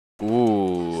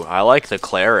Ooh, I like the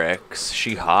clerics.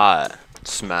 She hot.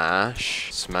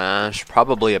 Smash. Smash.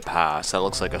 Probably a pass. That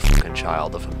looks like a fucking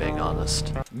child, if I'm being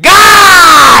honest.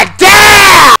 God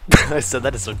damn! I said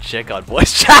that to some chick on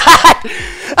voice chat.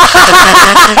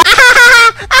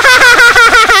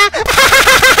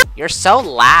 You're so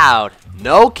loud.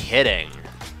 No kidding.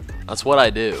 That's what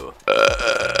I do.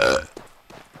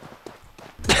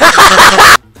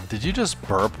 Did you just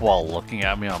burp while looking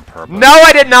at me on purpose? No,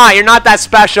 I did not. You're not that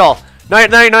special. No, I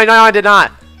did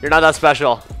not. You're not that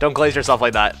special. Don't glaze yourself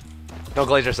like that. Don't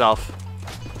glaze yourself.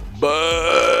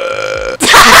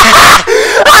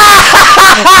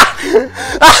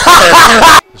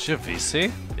 Is she a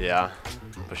VC? Yeah,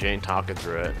 but she ain't talking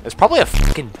through it. It's probably a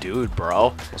fucking dude,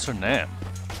 bro. What's her name?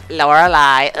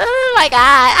 Lorelai. Oh my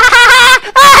god.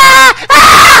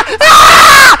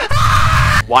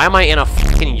 Why am I in a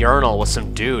fucking urinal with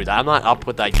some dude? I'm not up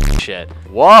with that shit.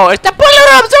 Whoa, it's the bully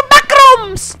rooms or back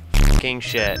rooms! Fucking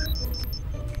shit.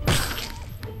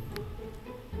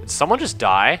 Did someone just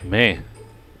die? Me.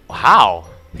 How?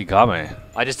 He got me.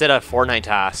 I just did a Fortnite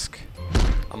task.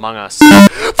 Among Us.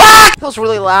 Fuck! That was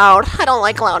really loud. I don't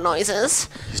like loud noises.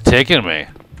 He's taking me.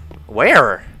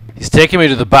 Where? He's taking me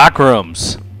to the back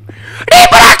rooms. Need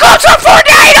back rooms for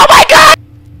Fortnite! Oh my god!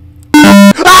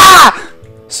 Ah!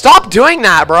 Stop doing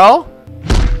that, bro!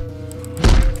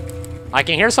 I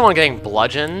can hear someone getting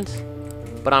bludgeoned,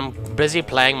 but I'm busy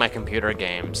playing my computer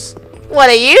games. What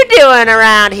are you doing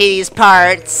around these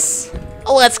parts?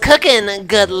 What's cooking,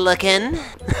 good looking?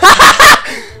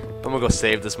 I'm gonna go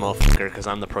save this motherfucker because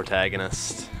I'm the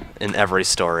protagonist in every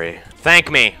story. Thank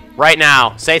me, right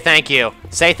now. Say thank you.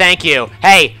 Say thank you.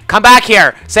 Hey, come back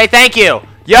here. Say thank you.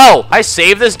 Yo, I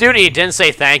saved this dude and he didn't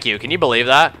say thank you. Can you believe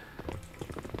that?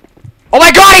 Oh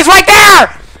my god, he's right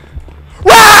there!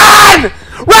 Run!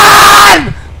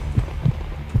 Run!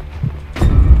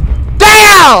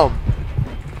 Damn!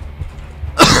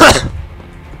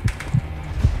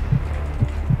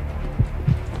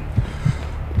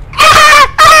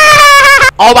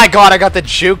 Oh my god, I got the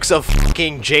jukes of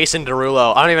fucking Jason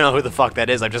Derulo. I don't even know who the fuck that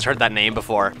is. I've just heard that name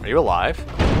before. Are you alive?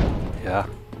 Yeah.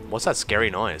 What's that scary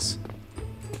noise?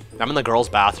 I'm in the girls'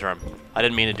 bathroom. I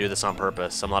didn't mean to do this on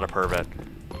purpose. I'm not a pervert.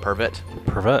 Pervert?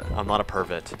 Pervert? I'm not a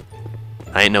pervert.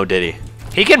 I ain't no Diddy.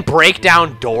 He can break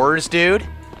down doors, dude.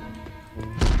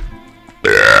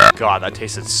 God, that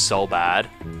tasted so bad.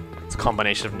 It's a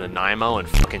combination of Nanaimo and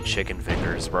fucking chicken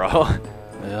fingers, bro.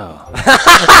 Yeah.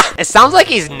 It sounds like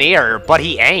he's near, but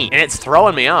he ain't, and it's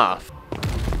throwing me off.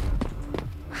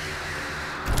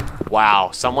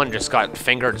 Wow, someone just got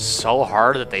fingered so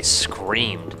hard that they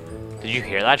screamed. Did you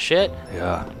hear that shit?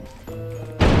 Yeah.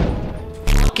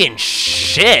 Fucking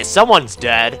shit, someone's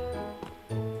dead.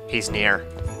 He's near.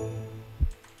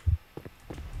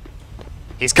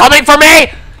 He's coming for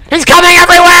me! He's coming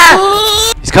everywhere!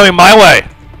 He's coming my way!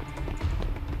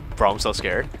 Bro, I'm so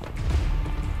scared.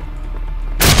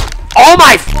 Oh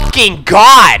my fucking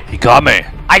god! He got me.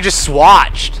 I just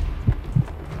swatched.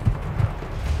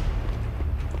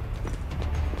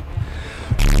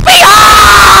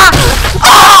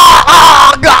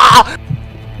 Oh, god!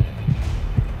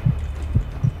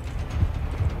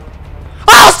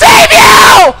 I'll save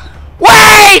you!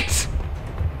 Wait!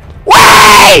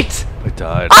 Wait! I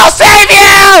died. I'll save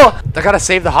you! I gotta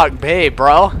save the hot babe,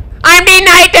 bro. I'm the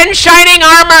knight in shining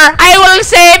armor. I will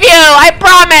save you. I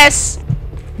promise.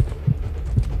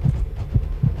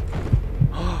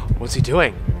 What's he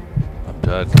doing? I'm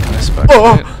dead. Can I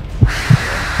spectate?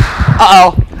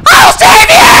 Uh-oh. I'll save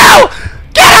you!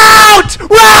 Get out!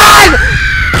 Run!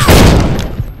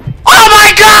 Oh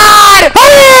my god!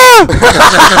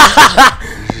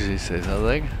 Did he say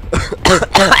something?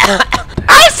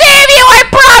 I'll save you, I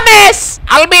promise!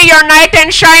 I'll be your knight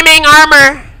in shining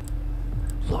armor.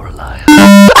 Lorelai.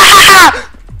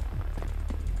 Ah!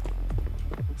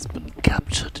 It's been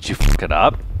captured. Did you fuck it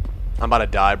up? I'm about to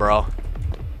die, bro.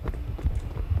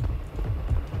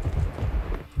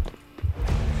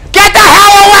 Get the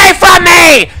hell away from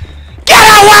me! Get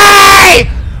away!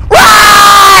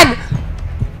 Run!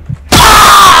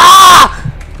 Ah!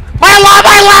 My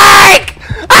leg!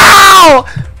 Ow!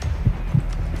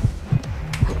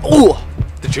 Ooh,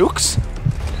 the jukes?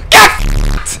 Get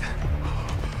f***ed!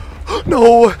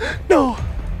 No, no.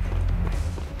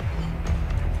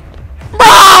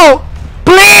 Bro!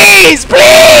 Please,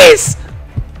 please!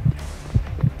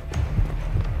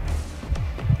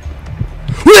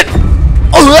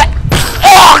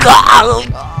 Oh,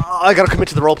 God. I gotta commit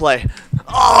to the roleplay.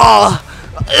 Oh.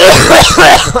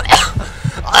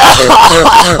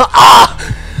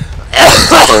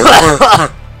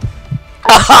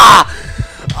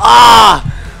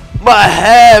 My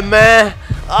head, man.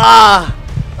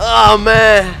 Oh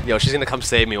man. Yo, she's gonna come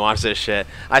save me. Watch this shit.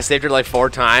 I saved her like 4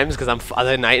 times because I'm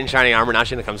the knight in shining armor. Now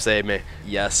she's gonna come save me.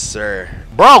 Yes, sir.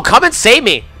 Bro, come and save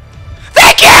me.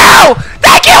 Thank you!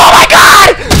 Thank you! Oh my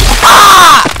god!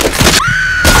 Ah!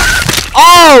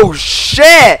 Oh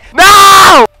shit!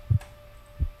 No!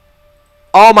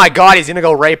 Oh my god, he's gonna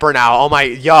go rape her now. Oh my,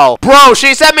 yo. Bro,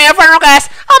 she sent me a friend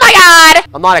request. Oh my god!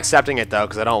 I'm not accepting it though,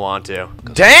 because I don't want to.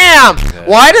 Damn!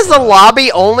 Why does the lobby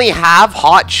only have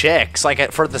hot chicks,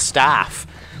 like, for the staff?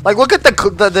 Like, look at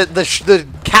the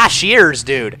cashiers,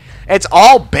 dude. It's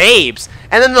all babes.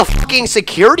 And then the fucking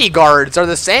security guards are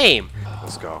the same.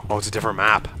 Let's go. Oh, it's a different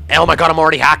map. Oh my god, I'm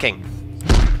already hacking.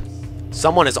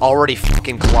 Someone is already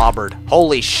fucking clobbered.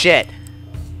 Holy shit.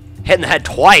 Hit in the head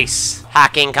twice.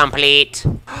 Hacking complete.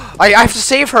 I have to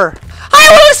save her. I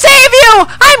will save you!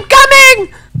 I'm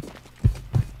coming!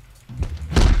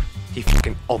 He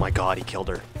fucking... Oh my god, he killed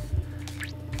her.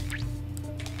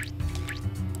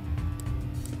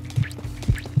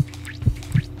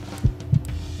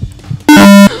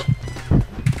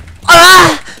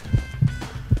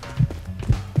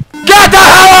 Get the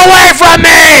hell away from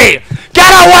me!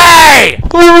 Get away!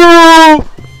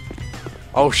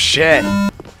 Oh shit.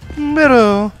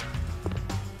 Middle.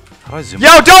 How do I zoom?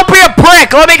 Yo, don't be a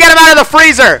prick! Let me get him out of the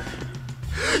freezer!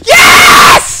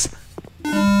 Yes!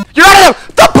 You're out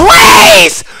of the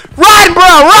place! Run, bro,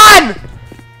 run!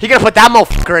 He gonna put that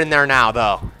motherfucker in there now,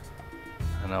 though.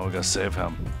 And now we gotta save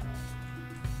him.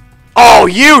 Oh,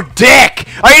 you dick!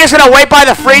 Are you just gonna wait by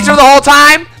the freezer the whole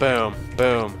time? Boom,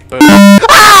 boom, boom.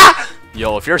 Ah!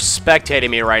 Yo, if you're spectating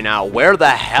me right now, where the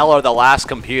hell are the last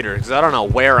computers? Because I don't know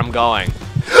where I'm going.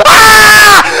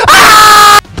 Ah!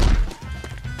 Ah!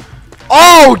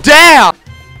 Oh, damn!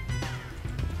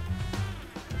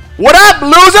 What up,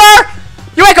 loser?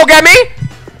 You ain't gonna get me!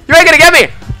 You ain't gonna get me!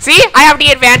 See? I have the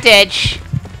advantage.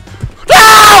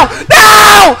 No!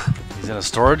 No! He's in a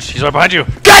storage. He's right behind you.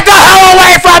 Get the hell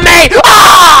away from me!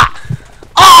 Ah!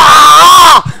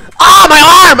 Ah! Ah! My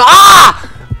arm! Ah!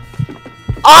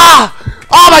 Ah!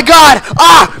 Oh my god!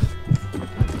 Ah!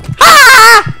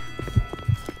 Ah!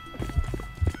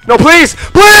 No, please!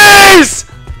 Please!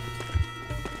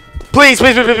 Please,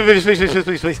 please, please, please, please, please, please,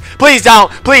 please, please, please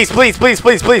don't! Please, please, please,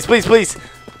 please, please, please, please.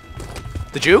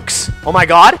 The jukes? Oh my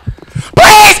god!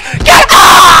 Please! Get!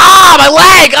 Ah! My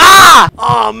leg! Ah!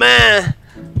 Oh man!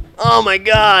 Oh my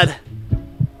god!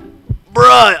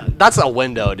 Bruh! That's a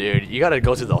window, dude. You gotta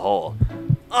go through the hole.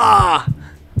 Ah!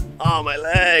 Oh my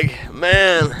leg!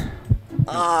 Man!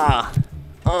 Ah!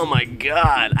 Oh my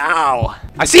god! Ow!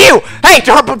 I see you! Hey!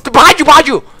 Behind you! Behind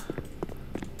you!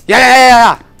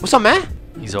 Yeah! What's up, man?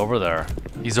 He's over there.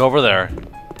 He's over there.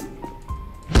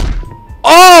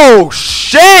 Oh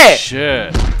shit!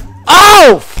 Shit.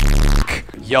 Oh fuck!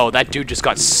 Yo, that dude just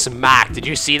got smacked. Did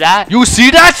you see that? You see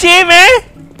that shit, man?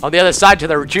 On the other side,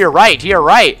 to your right, to your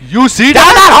right. You see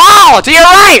Down that hall! To your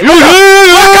right! Look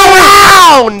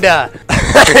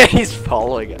around! He's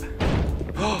following it.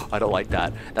 I don't like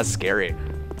that. That's scary.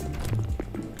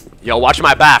 Yo, watch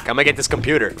my back. I'm gonna get this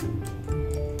computer.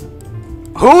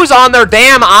 Who's on their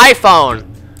damn iPhone?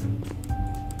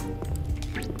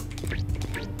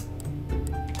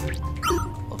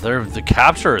 The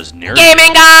capture is near you.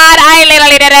 Gaming god! I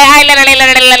literally did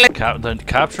it! The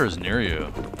capture is near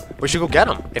you. We should go get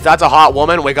him. If that's a hot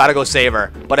woman, we gotta go save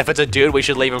her. But if it's a dude, we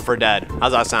should leave him for dead.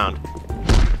 How's that sound?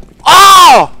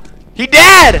 Oh! He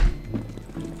dead!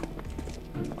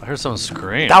 I heard someone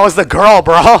scream. That was the girl,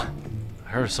 bro. I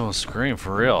heard someone scream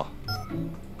for real.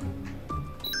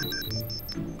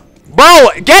 Bro,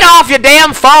 get off your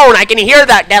damn phone. I can hear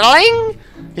that. Diddling.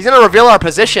 He's gonna reveal our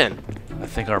position. I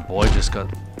think our boy just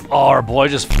got... Oh, our boy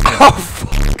just... Oh,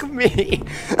 fuck me.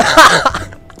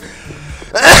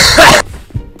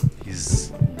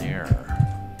 He's near.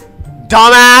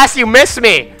 Dumbass, you missed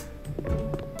me.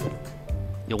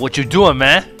 Yo, what you doing,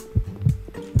 man?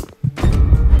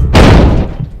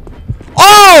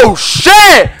 Oh,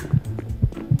 shit!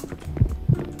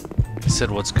 He said,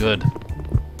 what's good?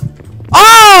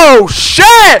 Oh,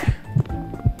 shit!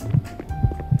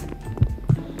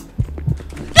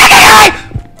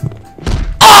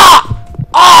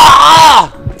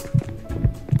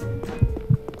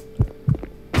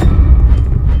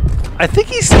 I think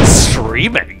he's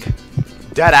streaming.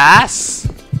 Dead ass?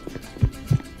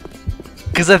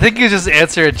 Because I think he's just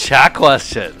answering a chat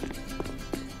question.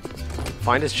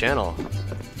 Find his channel.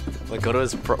 Like, go to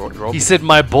his He said,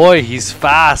 my boy, he's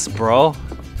fast, bro.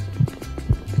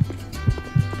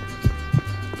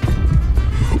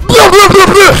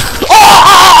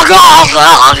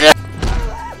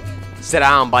 Sit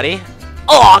down, buddy.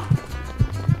 Oh!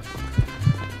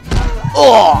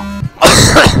 Oh!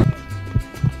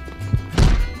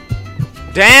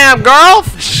 Damn, girl!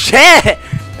 Shit!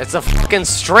 It's a fucking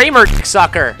streamer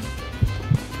sucker.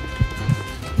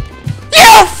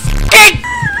 You fucking!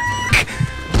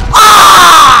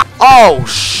 Ah! Oh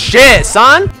shit,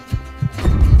 son!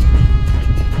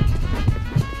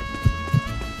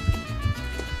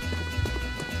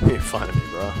 He ain't finding me,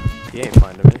 bro. He ain't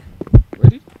finding me. Where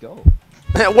did he go?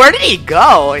 Where did he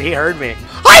go? He heard me.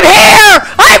 I'm here!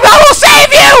 I will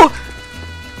save you!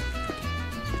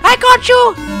 I got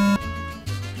you!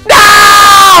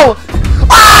 No!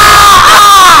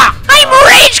 Ah! I'm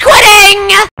rage quitting!